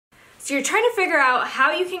So you're trying to figure out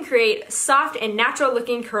how you can create soft and natural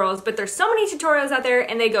looking curls, but there's so many tutorials out there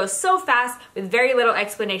and they go so fast with very little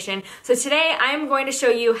explanation. So today I'm going to show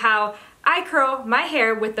you how I curl my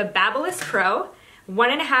hair with the Babyliss Pro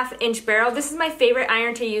 1.5 inch barrel. This is my favorite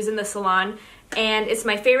iron to use in the salon, and it's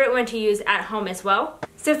my favorite one to use at home as well.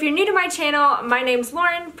 So if you're new to my channel, my name's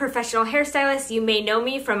Lauren, professional hairstylist. You may know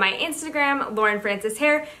me from my Instagram, Lauren Francis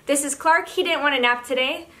Hair. This is Clark. He didn't want to nap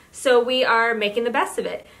today, so we are making the best of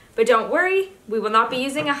it. But don't worry, we will not be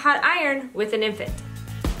using a hot iron with an infant.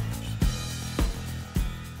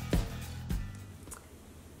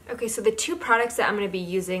 Okay, so the two products that I'm going to be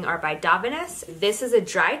using are by Davines. This is a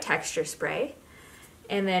dry texture spray,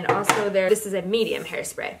 and then also this is a medium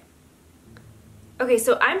hairspray. Okay,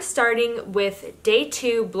 so I'm starting with day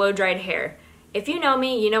 2 blow-dried hair. If you know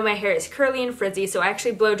me, you know my hair is curly and frizzy, so I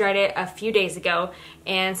actually blow-dried it a few days ago,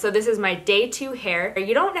 and so this is my day 2 hair.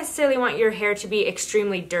 You don't necessarily want your hair to be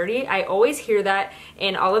extremely dirty. I always hear that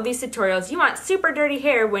in all of these tutorials. You want super dirty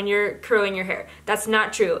hair when you're curling your hair. That's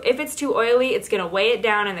not true. If it's too oily, it's gonna weigh it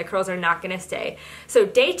down and the curls are not gonna stay. So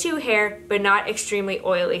day 2 hair, but not extremely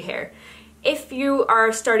oily hair. If you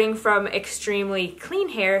are starting from extremely clean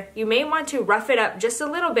hair, you may want to rough it up just a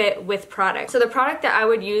little bit with product. So the product that I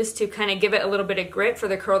would use to kind of give it a little bit of grip for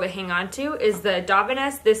the curl to hang on to is the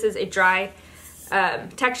Davines. This is a dry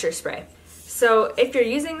texture spray. So if you're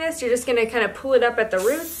using this, you're just gonna kind of pull it up at the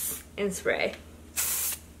roots and spray.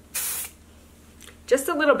 Just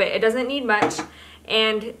a little bit, it doesn't need much.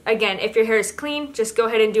 And again, if your hair is clean, just go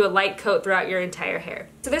ahead and do a light coat throughout your entire hair.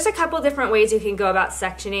 So there's a couple different ways you can go about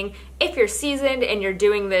sectioning. If you're seasoned and you're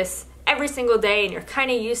doing this every single day and you're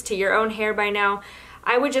kind of used to your own hair by now,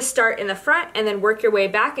 I would just start in the front and then work your way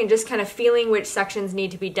back and just kind of feeling which sections need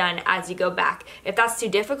to be done as you go back. If that's too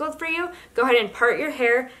difficult for you, go ahead and part your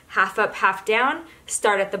hair half up, half down,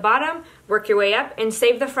 start at the bottom, work your way up, and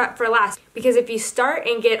save the front for last. Because if you start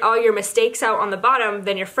and get all your mistakes out on the bottom,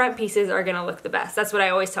 then your front pieces are gonna look the best. That's what I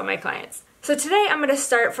always tell my clients. So today I'm gonna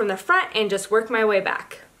start from the front and just work my way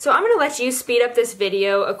back. So I'm gonna let you speed up this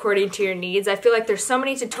video according to your needs. I feel like there's so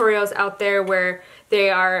many tutorials out there where they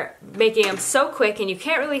are making them so quick and you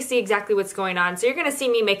can't really see exactly what's going on. So you're gonna see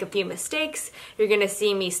me make a few mistakes, you're gonna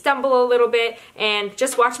see me stumble a little bit, and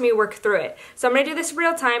just watch me work through it. So I'm gonna do this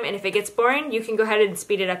real time, and if it gets boring, you can go ahead and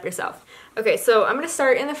speed it up yourself. Okay, so I'm gonna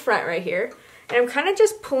start in the front right here, and I'm kind of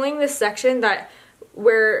just pulling this section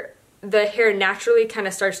where the hair naturally kind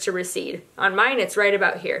of starts to recede. On mine, it's right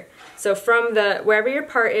about here. So from wherever your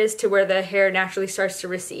part is to where the hair naturally starts to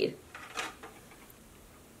recede.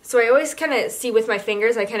 So I always kind of see with my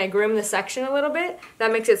fingers, I kind of groom the section a little bit.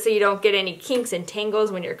 That makes it so you don't get any kinks and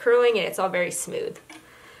tangles when you're curling, and it's all very smooth.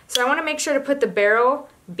 So I want to make sure to put the barrel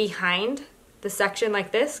behind the section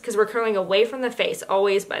like this, because we're curling away from the face,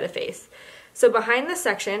 always by the face. So behind the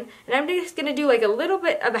section, and I'm just going to do like a little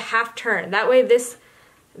bit of a half turn. That way this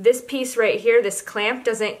piece right here, this clamp,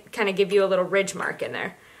 doesn't kind of give you a little ridge mark in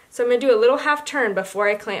there. So I'm going to do a little half turn before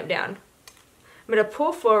I clamp down. I'm going to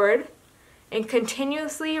pull forward and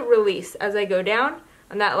continuously release as I go down.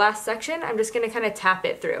 On that last section, I'm just going to kind of tap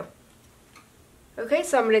it through. Okay,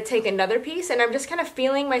 so I'm going to take another piece, and I'm just kind of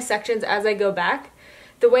feeling my sections as I go back.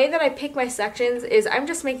 The way that I pick my sections is I'm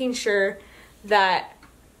just making sure that,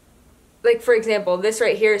 like for example, this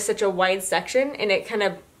right here is such a wide section and it kind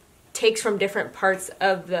of takes from different parts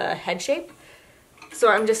of the head shape. So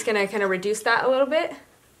I'm just going to kind of reduce that a little bit.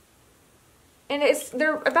 And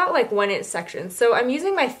they're about like 1 inch sections. So I'm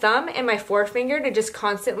using my thumb and my forefinger to just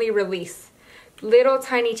constantly release. Little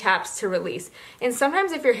tiny taps to release. And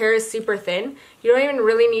sometimes if your hair is super thin, you don't even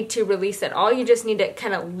really need to release at all. You just need to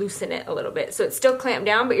kind of loosen it a little bit. So it's still clamped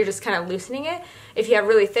down, but you're just kind of loosening it. If you have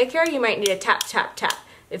really thick hair, you might need to tap, tap, tap.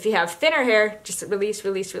 If you have thinner hair, just release,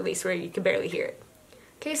 release, release, where you can barely hear it.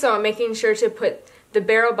 Okay, so I'm making sure to put the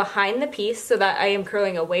barrel behind the piece so that I am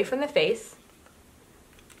curling away from the face.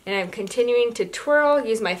 And I'm continuing to twirl,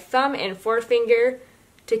 use my thumb and forefinger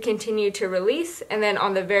to continue to release, and then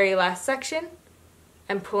on the very last section,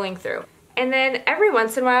 I'm pulling through. And then every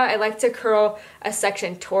once in a while, I like to curl a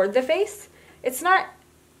section toward the face. It's not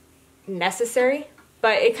necessary,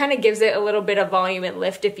 but it kind of gives it a little bit of volume and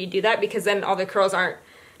lift if you do that, because then all the curls aren't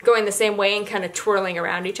going the same way and kind of twirling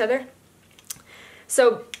around each other.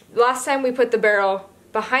 So last time we put the barrel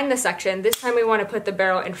behind the section, this time we want to put the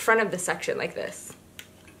barrel in front of the section like this.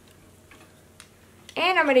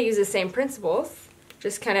 And I'm going to use the same principles.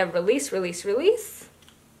 Just kind of release, release, release.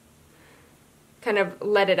 Kind of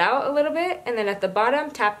let it out a little bit, and then at the bottom,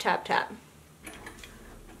 tap, tap, tap.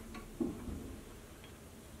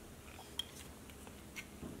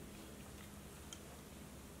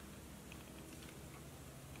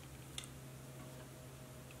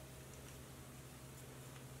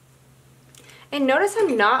 And notice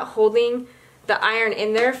I'm not holding the iron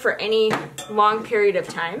in there for any long period of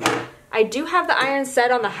time. I do have the iron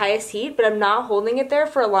set on the highest heat, but I'm not holding it there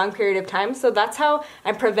for a long period of time, so that's how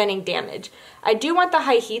I'm preventing damage. I do want the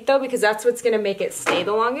high heat though, because that's what's gonna make it stay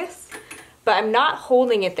the longest, but I'm not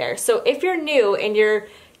holding it there. So if you're new and you're,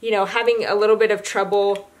 you know, having a little bit of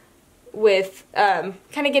trouble with kind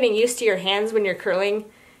of getting used to your hands when you're curling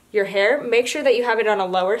your hair, make sure that you have it on a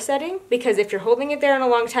lower setting, because if you're holding it there in a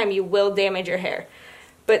long time, you will damage your hair.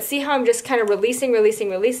 But see how I'm just kind of releasing,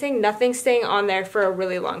 nothing staying on there for a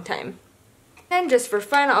really long time. And just for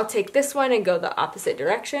fun, I'll take this one and go the opposite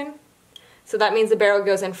direction. So that means the barrel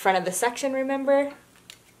goes in front of the section, remember?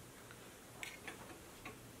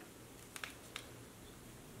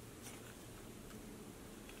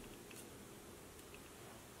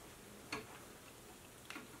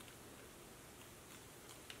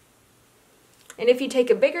 And if you take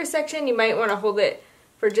a bigger section, you might want to hold it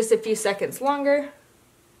for just a few seconds longer.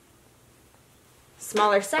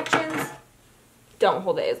 Smaller sections, don't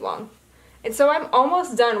hold it as long. And so I'm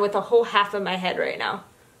almost done with a whole half of my head right now.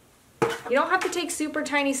 You don't have to take super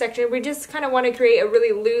tiny sections. We just kind of want to create a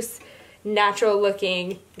really loose, natural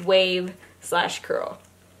looking wave slash curl.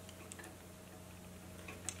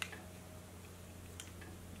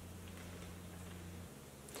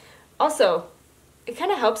 Also, it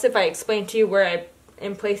kind of helps if I explain to you where I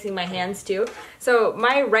am placing my hands too. So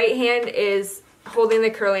my right hand is holding the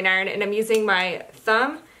curling iron, and I'm using my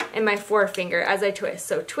thumb and my forefinger as I twist.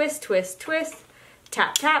 So twist, twist, twist,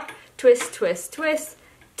 tap, tap, twist, twist, twist,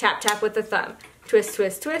 tap, tap with the thumb. Twist,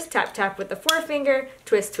 twist, twist, tap, tap with the forefinger,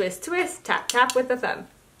 twist, twist, twist, tap, tap with the thumb.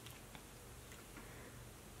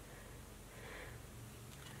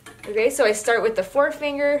 Okay, so I start with the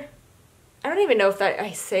forefinger. I don't even know if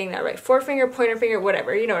I'm saying that right. Forefinger, pointer finger,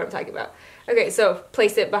 whatever. You know what I'm talking about. Okay, so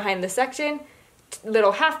place it behind the section.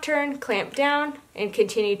 Little half turn, clamp down, and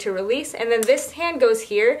continue to release. And then this hand goes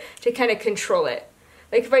here to kind of control it.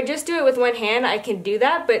 Like if I just do it with one hand, I can do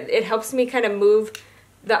that, but it helps me kind of move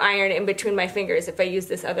the iron in between my fingers if I use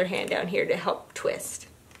this other hand down here to help twist.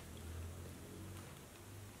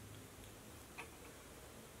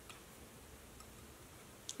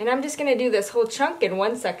 And I'm just going to do this whole chunk in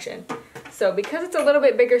one section. So because it's a little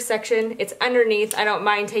bit bigger section, it's underneath, I don't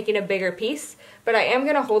mind taking a bigger piece, but I am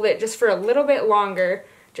going to hold it just for a little bit longer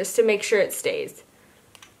just to make sure it stays.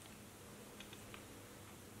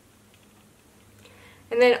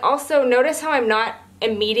 And then also notice how I'm not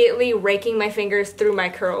immediately raking my fingers through my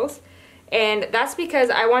curls. And that's because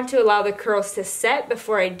I want to allow the curls to set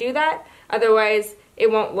before I do that, otherwise it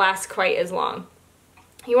won't last quite as long.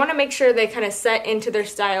 You want to make sure they kind of set into their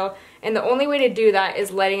style, and the only way to do that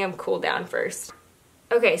is letting them cool down first.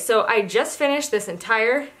 Okay, so I just finished this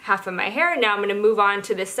entire half of my hair. Now I'm going to move on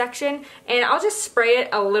to this section, and I'll just spray it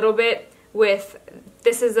a little bit with,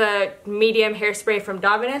 this is a medium hairspray from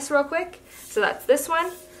Davines real quick. So that's this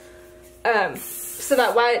one. So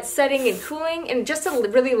that while it's setting and cooling, and just a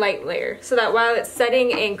really light layer, so that while it's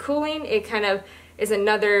setting and cooling, it kind of is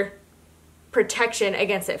another protection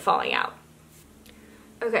against it falling out.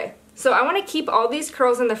 Okay, so I want to keep all these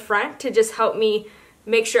curls in the front to just help me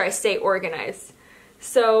make sure I stay organized.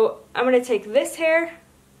 So I'm going to take this hair,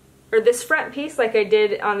 or this front piece like I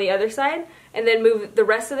did on the other side, and then move the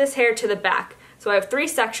rest of this hair to the back. So I have 3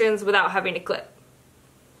 sections without having to clip.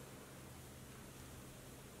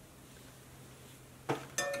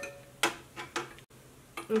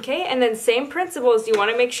 Okay, and then same principles, you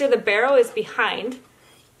want to make sure the barrel is behind,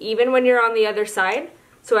 even when you're on the other side.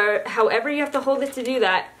 So however you have to hold it to do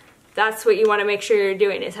that, that's what you want to make sure you're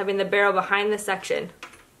doing, is having the barrel behind the section.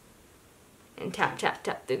 And tap, tap,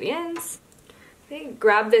 tap through the ends. Okay,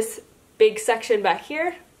 grab this big section back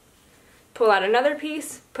here, pull out another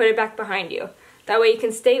piece, put it back behind you. That way you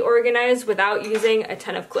can stay organized without using a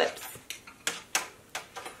ton of clips.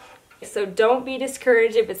 So don't be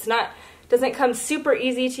discouraged if it's doesn't come super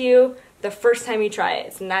easy to you the first time you try it.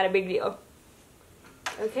 It's not a big deal.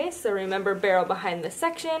 Okay, so remember, barrel behind the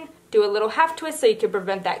section. Do a little half twist so you can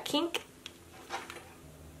prevent that kink.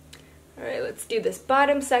 Alright, let's do this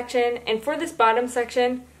bottom section. And for this bottom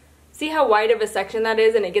section, see how wide of a section that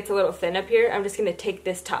is, and it gets a little thin up here? I'm just going to take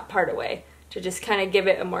this top part away to just kind of give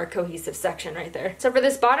it a more cohesive section right there. So for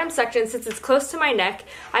this bottom section, since it's close to my neck,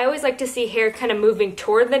 I always like to see hair kind of moving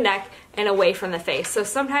toward the neck and away from the face. So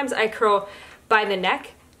sometimes I curl by the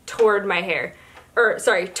neck toward my hair. Or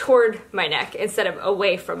sorry, toward my neck instead of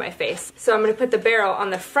away from my face. So I'm going to put the barrel on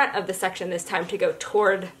the front of the section this time to go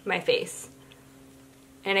toward my face.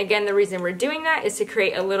 And again, the reason we're doing that is to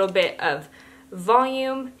create a little bit of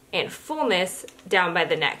volume and fullness down by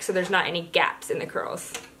the neck, so there's not any gaps in the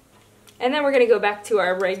curls. And then we're going to go back to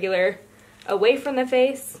our regular away from the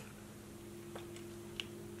face.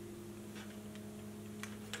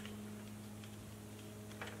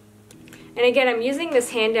 And again, I'm using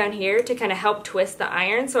this hand down here to kind of help twist the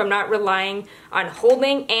iron, so I'm not relying on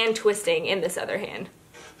holding and twisting in this other hand.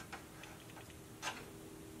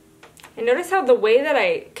 And notice how the way that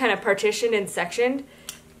I kind of partitioned and sectioned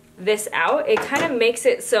this out, it kind of makes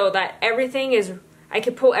it so that everything is, I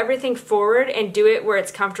could pull everything forward and do it where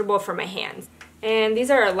it's comfortable for my hands. And these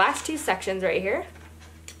are our last two sections right here.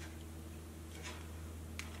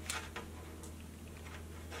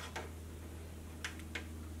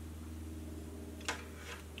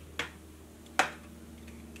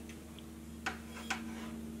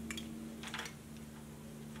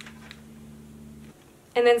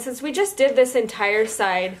 And then since we just did this entire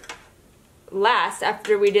side last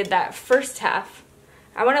after we did that first half,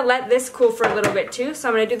 I want to let this cool for a little bit too, so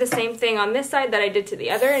I'm going to do the same thing on this side that I did to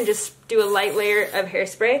the other and just do a light layer of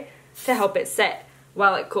hairspray to help it set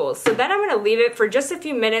while it cools. So then I'm going to leave it for just a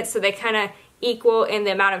few minutes so they kind of equal in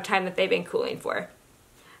the amount of time that they've been cooling for.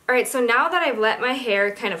 Alright, so now that I've let my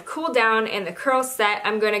hair kind of cool down and the curls set,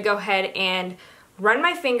 I'm going to go ahead and run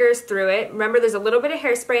my fingers through it. Remember, there's a little bit of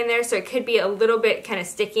hairspray in there, so it could be a little bit kind of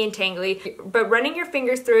sticky and tangly, but running your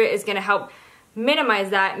fingers through it is going to help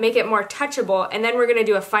minimize that, make it more touchable, and then we're going to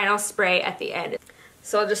do a final spray at the end.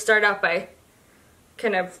 So I'll just start out by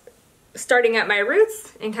kind of starting at my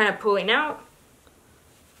roots and kind of pulling out.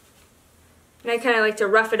 And I kind of like to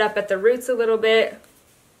rough it up at the roots a little bit.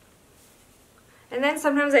 And then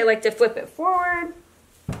sometimes I like to flip it forward,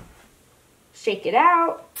 shake it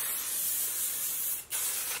out.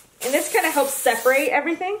 And this kind of helps separate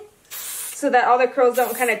everything so that all the curls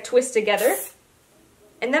don't kind of twist together.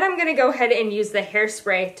 And then I'm going to go ahead and use the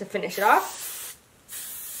hairspray to finish it off.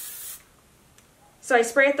 So I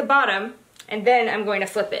spray at the bottom and then I'm going to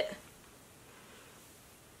flip it.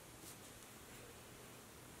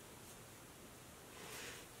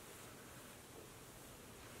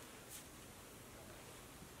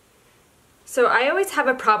 So I always have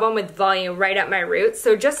a problem with volume right at my roots,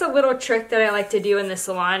 so just a little trick that I like to do in the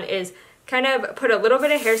salon is kind of put a little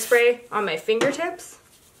bit of hairspray on my fingertips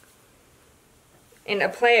and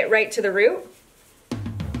apply it right to the root.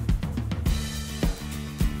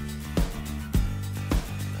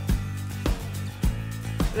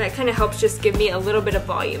 And that kind of helps just give me a little bit of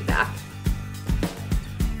volume back.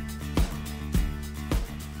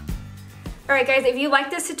 Alright guys, if you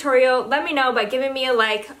like this tutorial, let me know by giving me a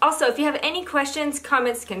like. Also, if you have any questions,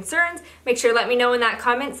 comments, concerns, make sure to let me know in that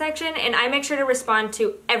comment section, and I make sure to respond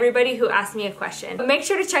to everybody who asks me a question. But make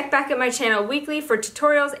sure to check back at my channel weekly for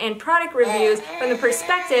tutorials and product reviews from the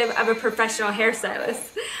perspective of a professional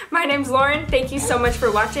hairstylist. My name's Lauren, thank you so much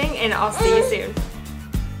for watching, and I'll see you soon.